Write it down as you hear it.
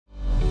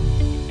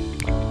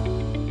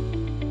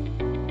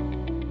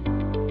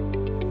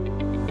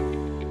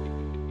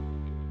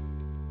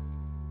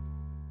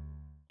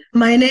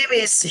My name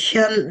is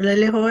Hyun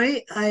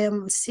Lillehoj. I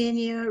am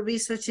Senior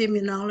Research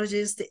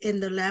Immunologist in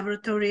the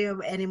Laboratory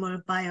of Animal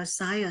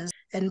Bioscience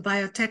and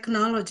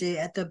Biotechnology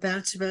at the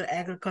Beltsville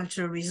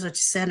Agricultural Research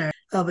Center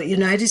of the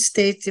United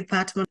States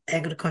Department of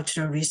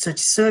Agricultural Research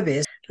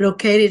Service,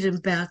 located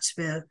in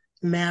Beltsville,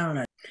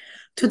 Maryland.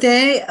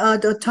 Today,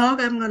 the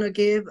talk I'm going to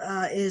give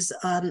is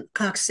on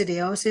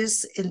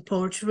coccidiosis in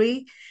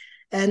poultry,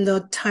 and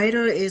the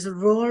title is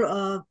Role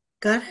of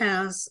Gut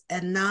Health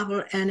and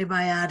Novel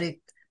Antibiotic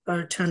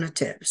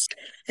Alternatives.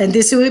 And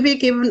this will be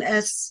given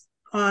as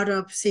part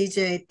of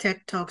CJ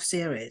Tech Talk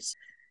series.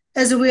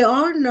 As we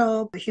all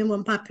know, the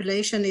human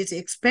population is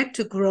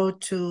expected to grow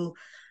to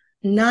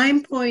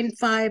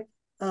 9.5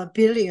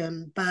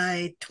 billion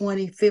by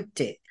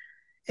 2050.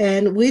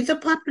 And with the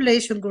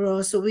population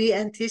growth, we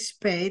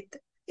anticipate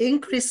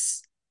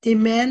increased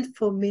demand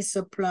for meat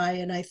supply.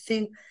 And I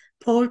think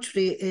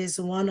poultry is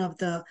one of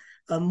the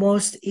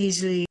most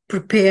easily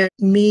prepared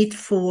meat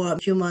for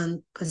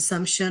human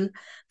consumption,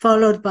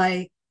 followed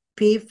by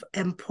beef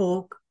and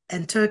pork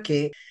and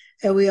turkey.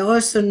 And we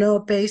also know,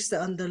 based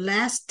on the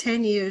last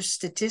 10 years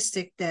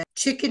statistic, that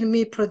chicken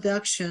meat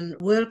production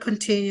will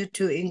continue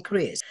to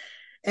increase.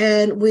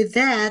 And with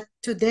that,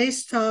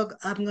 today's talk,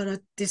 I'm going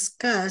to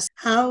discuss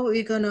how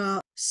we're going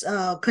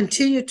to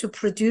continue to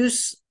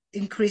produce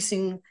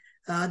increasing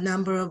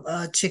number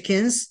of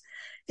chickens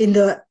in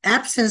the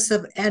absence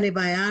of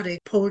antibiotic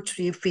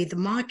poultry feed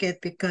market,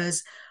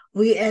 because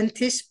we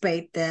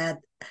anticipate that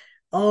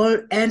all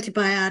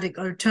antibiotic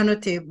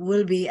alternative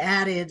will be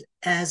added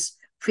as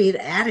feed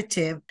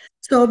additive.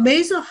 So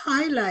major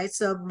highlights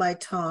of my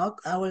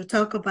talk, I will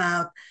talk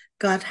about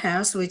gut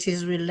health, which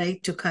is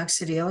related to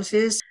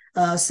coccidiosis,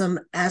 some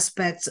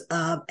aspects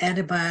of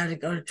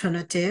antibiotic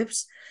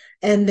alternatives,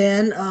 and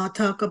then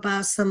talk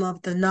about some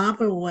of the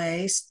novel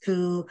ways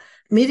to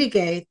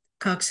mitigate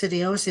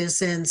coccidiosis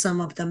and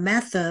some of the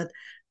method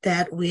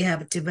that we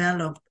have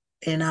developed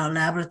in our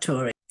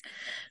laboratory.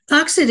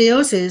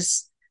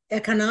 Coccidiosis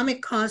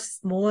economic costs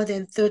more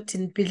than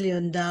 $13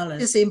 billion.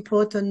 It's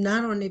important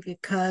not only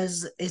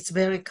because it's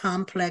very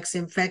complex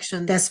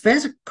infection that's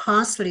very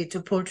costly to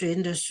poultry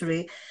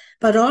industry,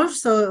 but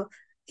also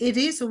it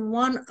is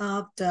one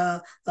of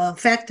the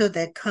factors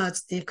that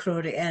causes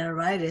necrotic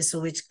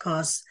enteritis, which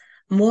costs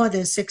more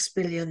than $6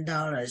 billion.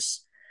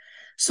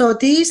 So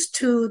these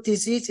two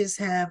diseases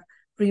have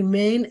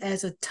remained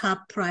as a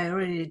top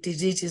priority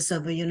diseases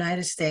of the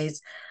United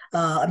States,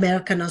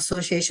 American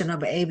Association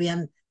of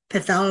Avian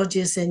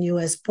Pathologists and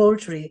U.S.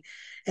 Poultry.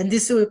 And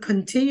this will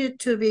continue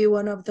to be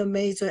one of the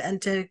major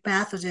enteric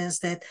pathogens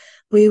that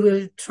we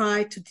will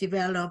try to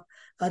develop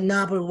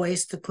novel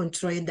ways to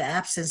control in the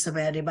absence of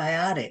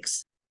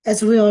antibiotics.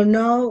 As we all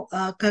know,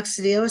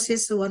 coccidiosis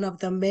is one of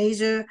the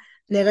major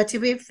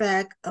negative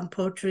effects on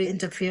poultry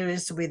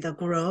interference with the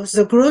growth.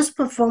 The growth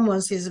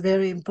performance is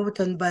very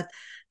important, but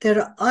there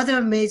are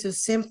other major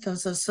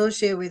symptoms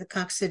associated with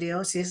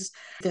coccidiosis.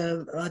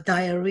 The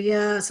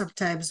diarrhea,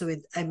 sometimes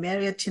with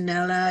Eimeria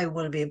chinella, it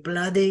will be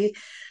bloody,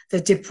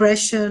 the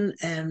depression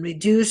and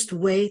reduced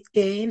weight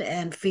gain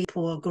and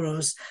poor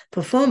growth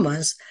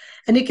performance.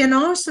 And it can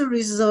also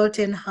result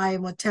in high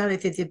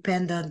mortality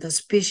depending on the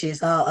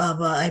species of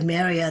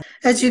Eimeria.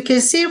 As you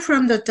can see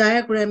from the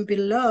diagram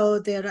below,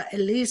 there are at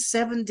least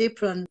 7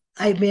 different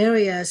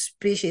Eimeria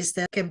species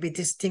that can be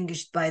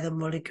distinguished by the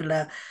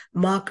molecular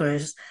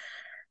markers.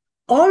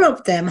 All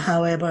of them,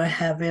 however,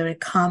 have very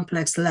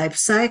complex life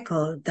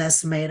cycle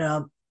that's made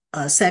of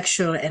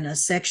sexual and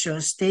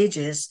asexual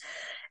stages.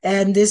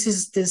 And this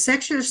is the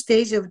sexual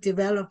stage of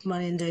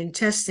development in the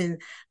intestine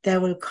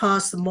that will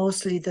cause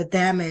mostly the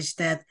damage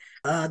that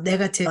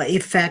negative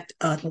effect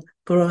on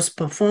growth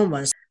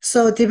performance.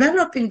 So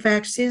developing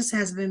vaccines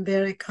has been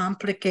very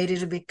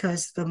complicated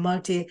because the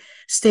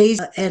multi-stage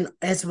and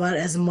as well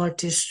as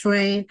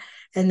multi-strain,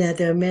 and that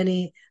there are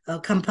many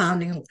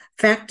compounding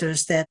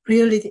factors that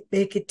really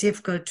make it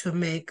difficult to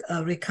make a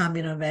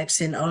recombinant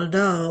vaccine,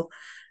 although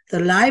the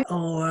live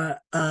or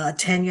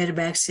attenuated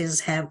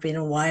vaccines have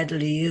been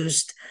widely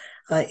used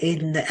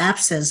in the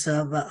absence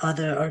of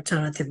other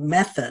alternative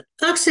methods.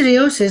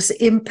 Coccidiosis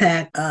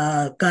impact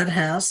gut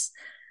health,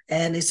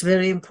 and it's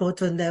very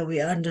important that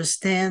we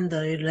understand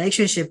the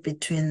relationship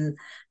between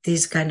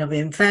these kind of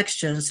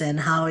infections and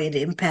how it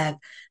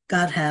impacts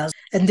gut health.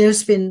 And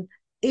there's been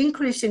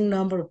increasing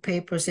number of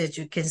papers, as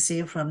you can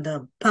see from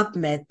the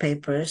PubMed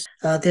papers.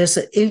 There's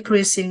an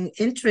increasing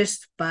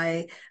interest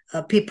by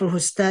people who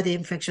study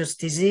infectious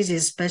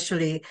diseases,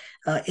 especially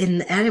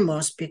in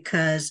animals,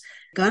 because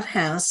gut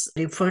health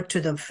refer to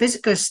the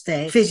physical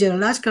state,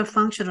 physiological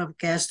function of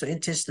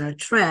gastrointestinal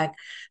tract,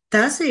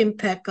 does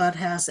impact gut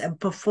health and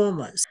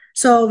performance.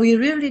 So we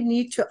really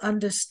need to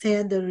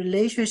understand the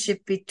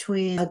relationship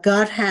between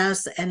gut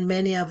health and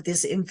many of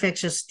these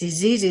infectious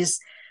diseases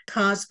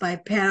caused by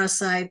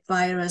parasite,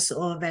 virus,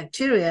 or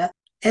bacteria.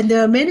 And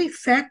there are many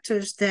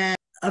factors that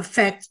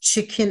affect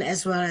chicken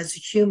as well as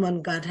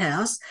human gut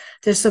health.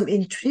 There's some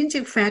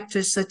intrinsic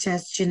factors such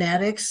as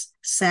genetics,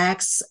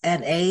 sex,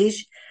 and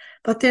age,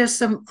 but there's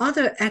some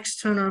other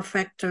external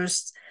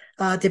factors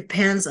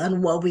depends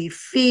on what we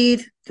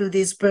feed to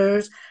these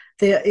birds.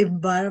 Their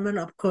environment,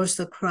 of course,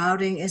 the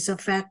crowding is a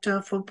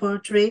factor for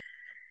poultry.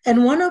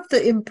 And one of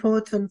the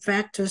important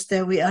factors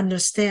that we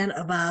understand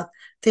about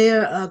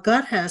their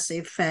gut health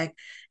effect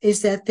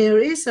is that there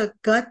is a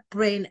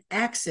gut-brain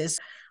axis.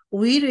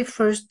 We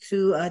refer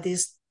to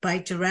this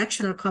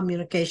bidirectional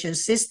communication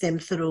system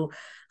through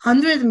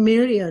 100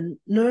 million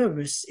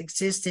nerves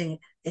existing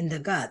in the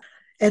gut.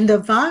 And the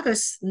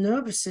vagus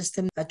nervous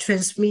system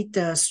transmit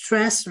the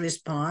stress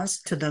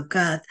response to the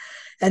gut,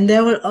 and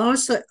that will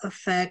also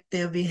affect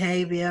their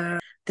behavior,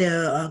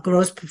 their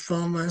growth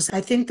performance.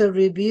 I think the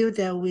review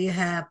that we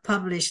have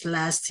published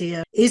last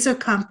year is a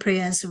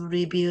comprehensive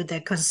review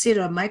that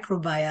consider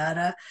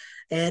microbiota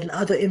and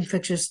other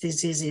infectious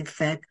disease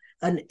effect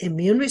on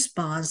immune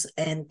response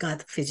and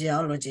gut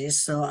physiology.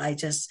 So I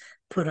just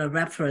put a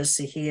reference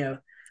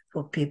here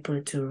for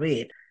people to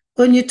read.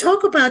 When you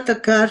talk about the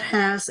gut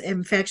health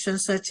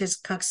infections such as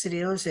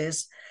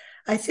coccidiosis,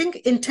 I think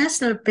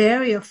intestinal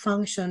barrier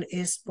function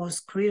is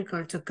most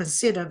critical to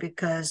consider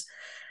because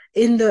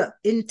in the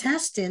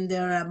intestine,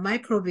 there are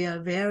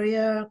microbial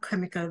barrier,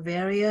 chemical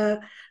barrier,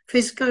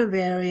 physical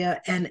barrier,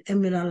 and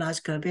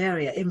immunological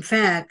barrier. In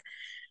fact,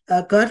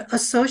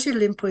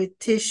 gut-associated lymphoid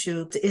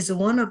tissue is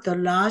one of the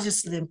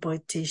largest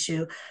lymphoid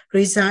tissue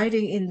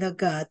residing in the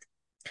gut.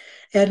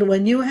 And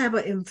when you have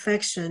an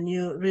infection,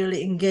 you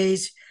really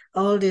engage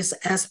all these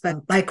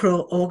aspects,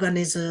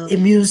 microorganisms,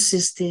 immune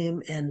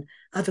system, and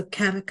other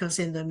chemicals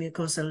in the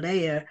mucosal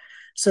layer.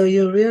 So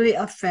you're really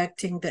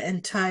affecting the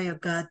entire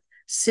gut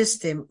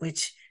system,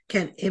 which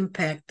can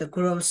impact the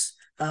growth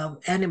of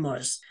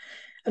animals.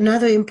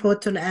 Another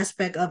important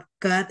aspect of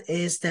gut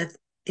is that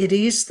it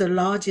is the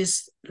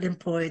largest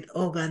lymphoid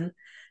organ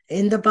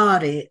in the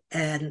body.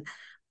 And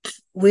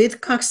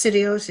with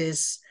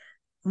coccidiosis,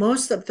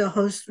 most of the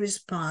host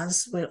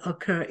response will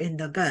occur in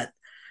the gut.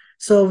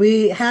 So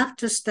we have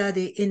to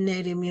study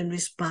innate immune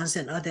response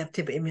and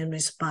adaptive immune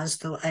response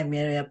to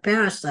Eimeria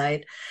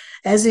parasite.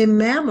 As in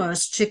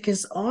mammals,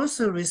 chickens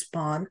also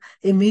respond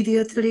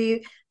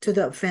immediately to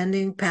the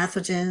offending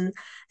pathogen,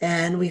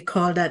 and we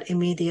call that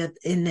immediate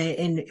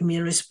innate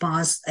immune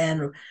response,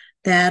 and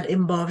that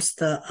involves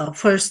the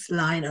first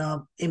line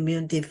of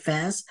immune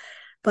defense.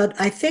 But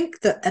I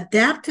think the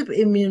adaptive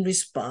immune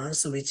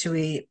response, which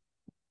we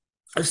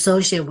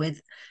associate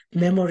with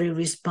memory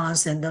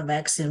response and the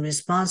vaccine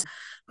response,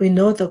 we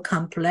know the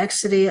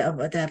complexity of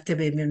adaptive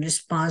immune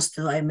response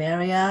to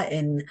Eimeria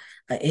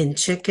in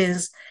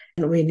chickens,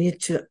 and we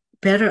need to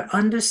better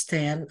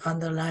understand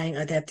underlying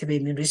adaptive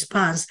immune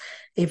response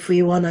if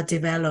we want to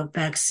develop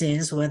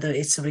vaccines, whether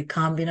it's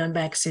recombinant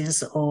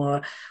vaccines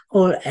or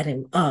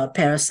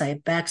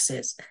parasite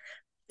vaccines.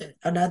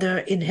 Another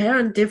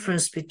inherent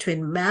difference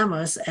between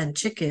mammals and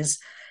chickens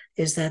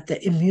is that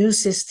the immune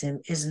system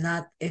is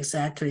not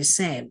exactly the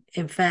same.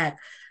 In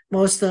fact,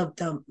 most of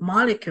the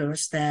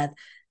molecules that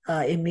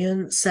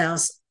immune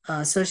cells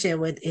associated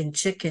with in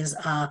chickens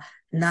are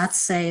not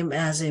same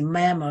as in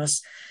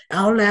mammals.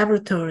 Our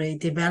laboratory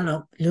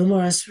developed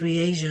numerous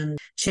reagent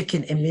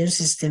chicken immune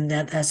system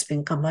that has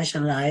been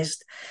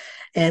commercialized.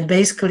 And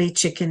basically,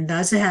 chicken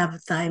does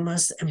have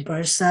thymus and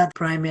bursa,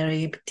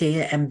 primary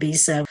epithelium and B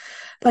cell,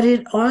 but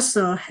it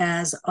also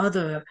has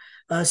other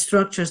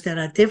structures that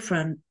are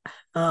different.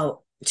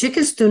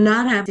 Chickens do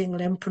not have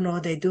lymph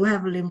node. They do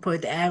have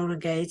lymphoid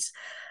aggregates.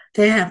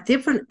 They have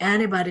different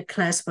antibody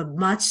class, but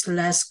much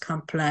less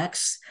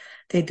complex.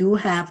 They do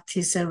have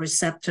T-cell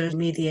receptors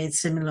mediate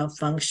similar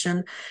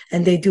function,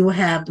 and they do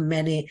have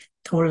many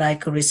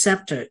toll-like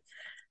receptors.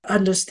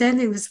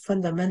 Understanding this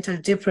fundamental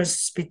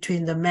difference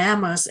between the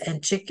mammals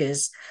and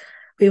chickens,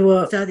 we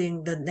were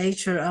studying the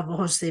nature of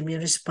host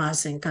immune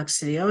response in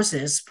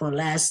coccidiosis for the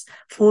last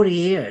 40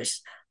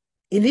 years.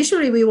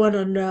 Initially, we want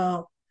to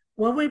know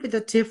what will be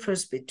the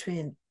difference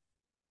between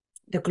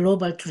the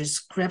global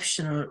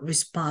transcriptional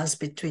response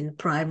between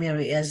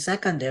primary and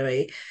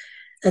secondary.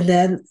 And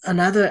then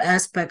another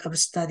aspect of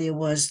study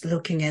was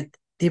looking at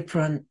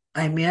different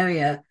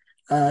Eimeria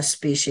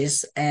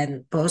species,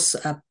 and both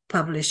are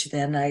published,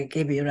 and I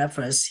gave you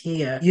reference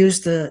here.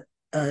 Use the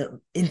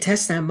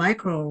intestinal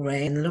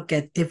microarray and look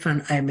at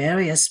different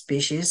Eimeria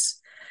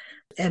species.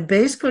 And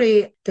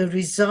basically, the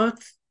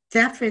results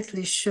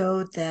definitely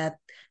showed that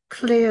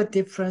clear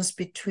difference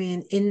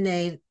between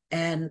innate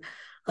and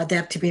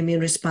adaptive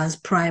immune response,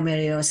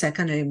 primary or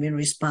secondary immune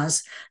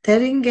response,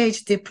 that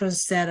engage different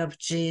set of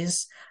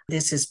genes.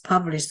 This is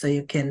published, so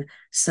you can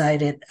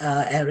cite it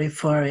and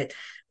refer it.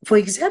 For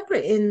example,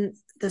 in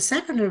the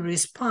secondary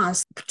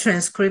response,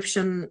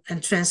 transcription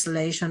and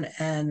translation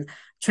and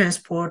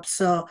transport.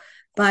 So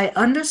by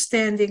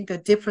understanding the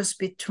difference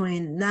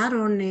between not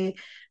only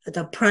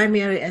the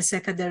primary and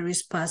secondary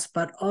response,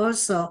 but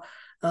also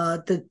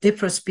the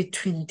difference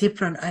between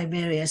different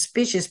Eimeria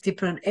species,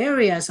 different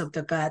areas of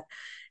the gut,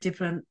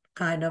 different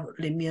kind of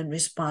immune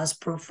response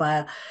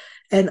profile,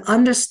 and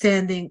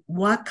understanding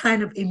what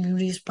kind of immune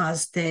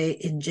response they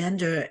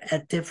engender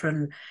at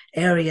different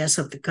areas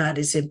of the gut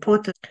is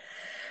important.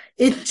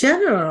 In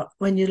general,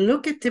 when you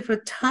look at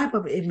different type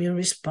of immune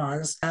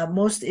response,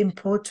 most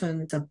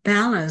important, the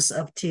balance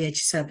of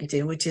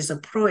Th17, which is a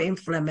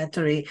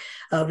pro-inflammatory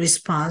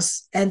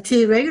response, and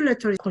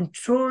T-regulatory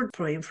controlled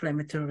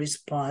pro-inflammatory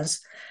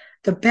response.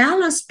 The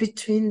balance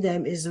between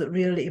them is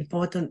really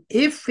important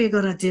if we're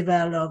going to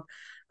develop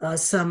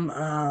some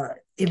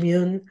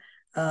immune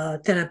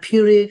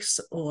therapeutics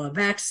or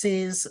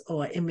vaccines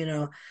or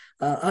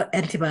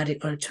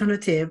antibiotic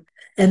alternative.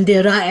 And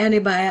there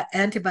are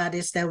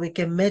antibodies that we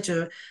can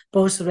measure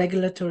both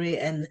regulatory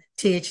and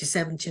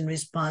Th17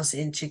 response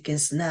in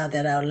chickens now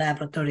that our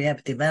laboratory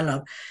have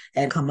developed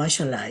and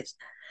commercialized.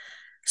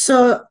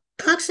 So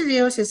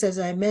coccidiosis, as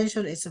I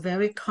mentioned, is a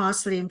very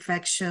costly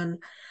infection.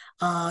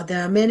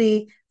 There are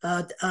many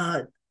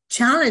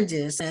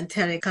challenges in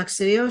enteric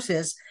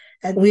coccidiosis,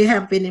 and we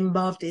have been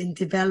involved in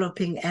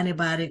developing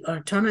antibiotic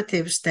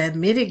alternatives that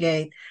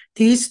mitigate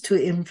these two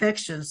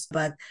infections.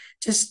 But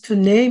just to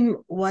name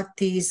what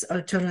these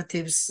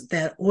alternatives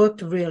that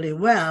worked really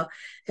well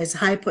is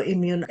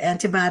hypoimmune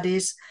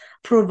antibodies,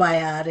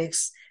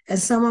 probiotics, and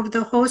some of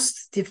the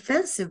host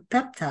defensive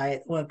peptide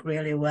work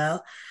really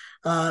well.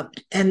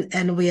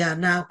 And we are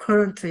now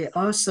currently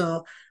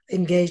also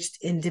engaged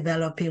in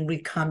developing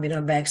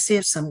recombinant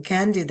vaccines, some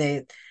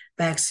candidate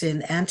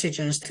vaccine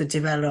antigens to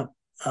develop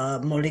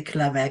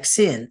molecular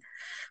vaccine.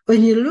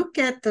 When you look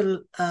at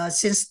the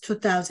since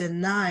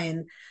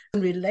 2009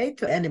 relate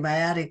to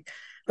antibiotic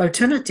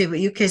alternative,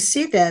 you can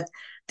see that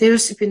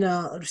there's been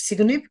a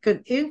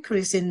significant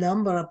increase in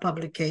number of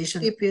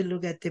publications. If you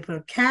look at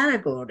different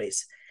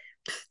categories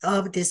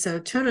of this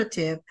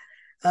alternative,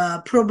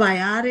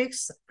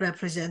 probiotics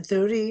represent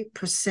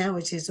 30%,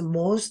 which is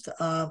most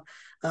of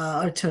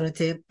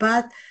alternative,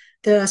 but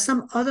there are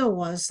some other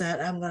ones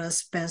that I'm going to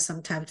spend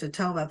some time to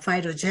talk about.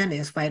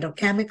 Phytogenics,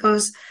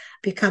 phytochemicals,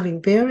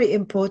 becoming very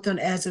important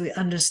as we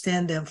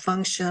understand their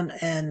function.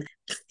 And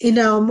in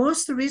our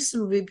most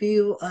recent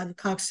review on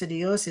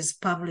coccidiosis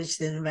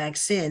published in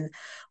Vaccine,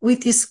 we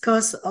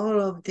discuss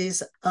all of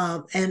this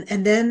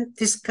and then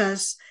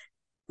discuss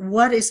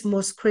what is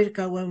most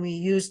critical when we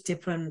use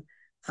different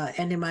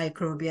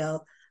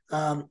antimicrobial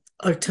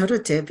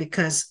alternative,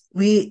 because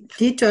we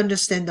need to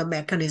understand the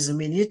mechanism.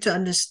 We need to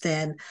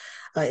understand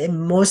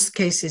in most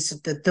cases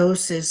the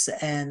doses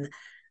and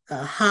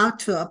how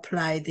to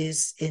apply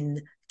this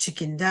in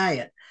chicken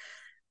diet.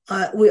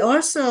 We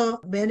also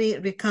many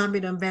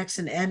recombinant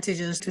vaccine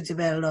antigens to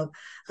develop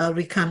a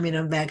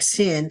recombinant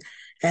vaccine,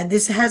 and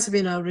this has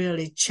been a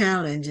really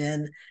challenge,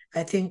 and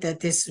I think that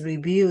this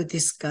review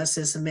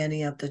discusses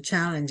many of the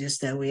challenges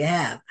that we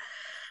have.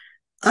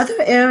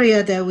 Other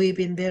area that we've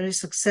been very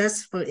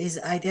successful is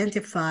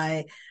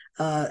identify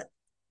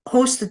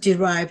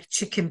host-derived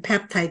chicken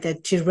peptide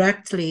that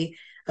directly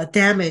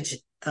damage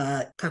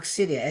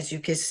coccidia. As you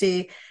can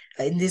see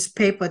in this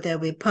paper that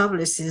we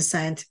published in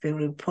Scientific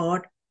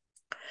Report,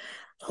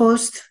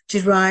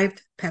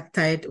 host-derived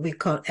peptide we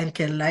call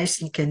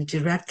NK-lysine can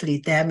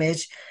directly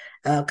damage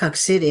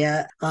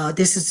coccidia.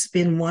 This has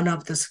been one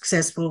of the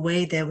successful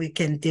way that we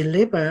can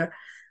deliver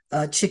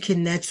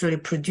chicken naturally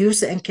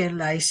produce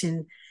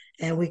NK-lysine,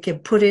 and we can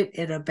put it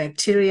in a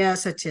bacteria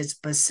such as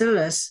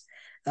Bacillus.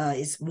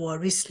 It's more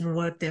recent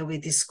work that we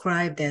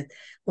described that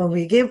when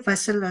we give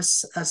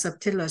Bacillus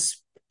subtilis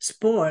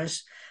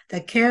spores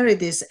that carry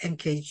these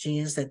NK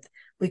genes, that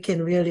we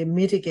can really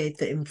mitigate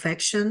the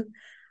infection.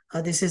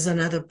 This is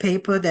another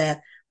paper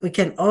that we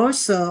can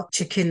also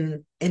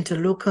chicken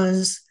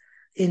interleukins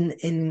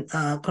in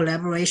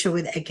collaboration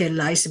with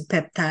NK-lysine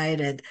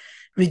peptide and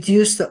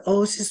reduce the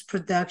oocyst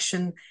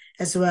production,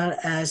 as well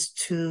as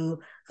to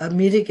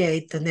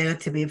mitigate the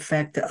negative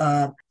effect.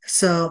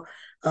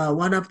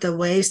 One of the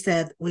ways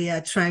that we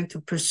are trying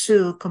to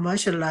pursue,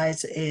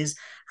 commercialize, is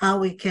how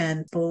we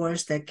can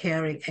spores that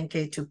carry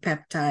NK2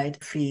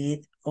 peptide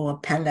feed or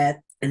pellet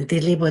and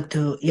deliver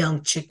to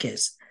young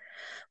chickens.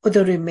 For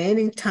the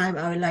remaining time,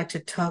 I would like to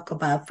talk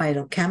about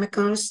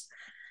phytochemicals.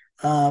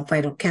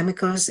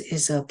 Phytochemicals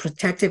is a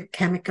protective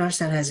chemicals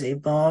that has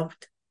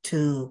evolved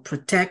to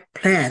protect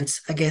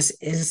plants against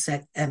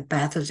insect and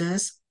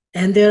pathogens.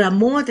 And there are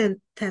more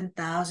than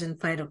 10,000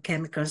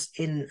 phytochemicals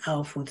in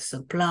our food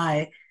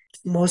supply.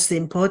 Most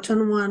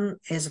important one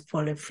is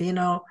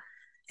polyphenol.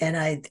 And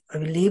I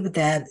believe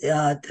that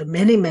the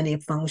many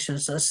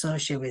functions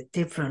associated with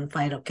different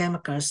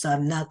phytochemicals, so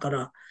I'm not going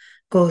to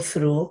go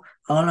through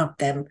all of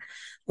them.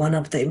 One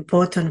of the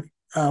important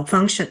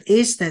function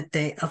is that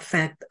they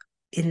affect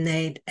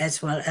innate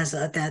as well as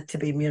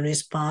adaptive immune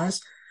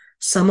response.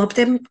 Some of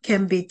them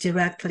can be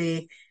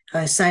directly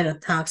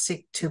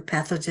cytotoxic to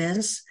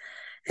pathogens,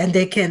 and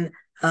they can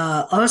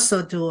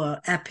also do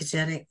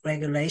epigenetic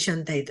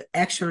regulation. They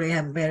actually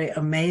have very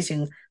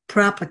amazing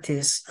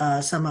properties.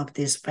 Some of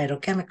these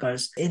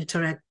phytochemicals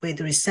interact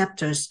with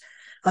receptors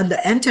on the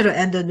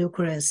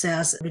enteroendonuclear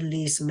cells,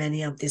 release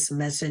many of these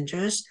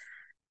messengers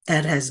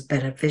that has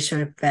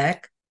beneficial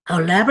effect.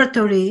 Our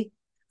laboratory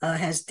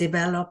has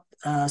developed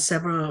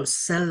several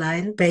cell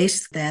line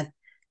based that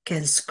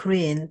can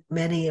screen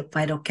many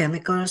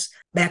phytochemicals,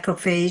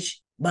 macrophage,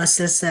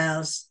 muscle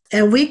cells.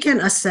 And we can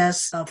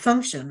assess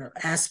functional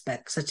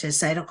aspects such as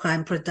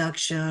cytokine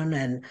production.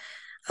 And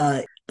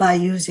by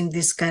using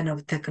this kind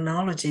of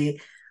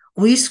technology,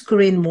 we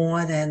screen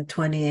more than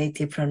 28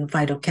 different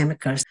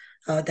phytochemicals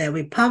that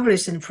we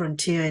published in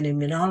Frontier in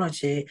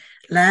Immunology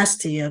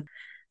last year.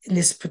 In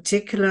this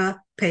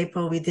particular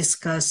paper, we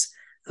discuss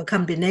a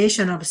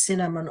combination of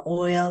cinnamon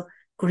oil,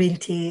 green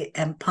tea,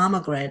 and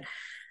pomegranate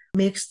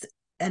mixed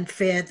and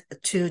fed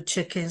to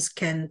chickens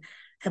can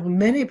have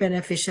many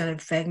beneficial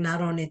effects,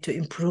 not only to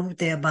improve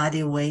their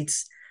body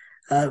weights,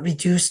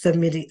 reduce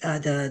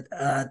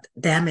the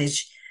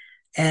damage,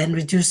 and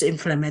reduce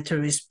inflammatory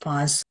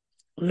response.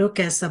 Look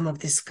at some of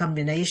this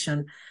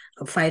combination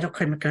of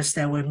phytochemicals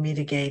that will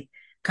mitigate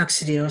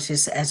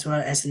coccidiosis as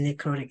well as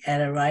necrotic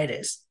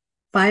enteritis.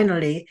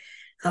 Finally,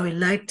 I would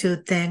like to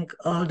thank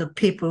all the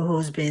people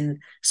who's been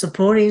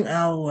supporting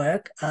our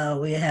work.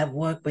 We have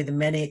worked with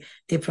many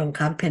different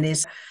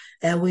companies,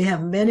 and we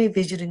have many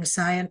visiting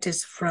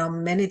scientists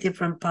from many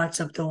different parts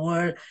of the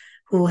world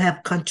who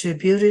have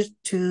contributed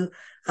to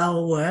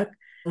our work.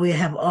 We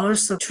have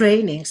also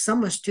training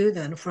some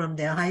students from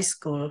their high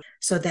school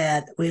so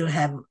that we'll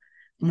have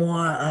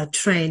more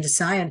trained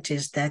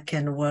scientists that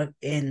can work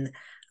in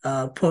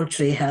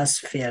poultry health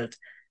field.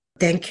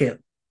 Thank you.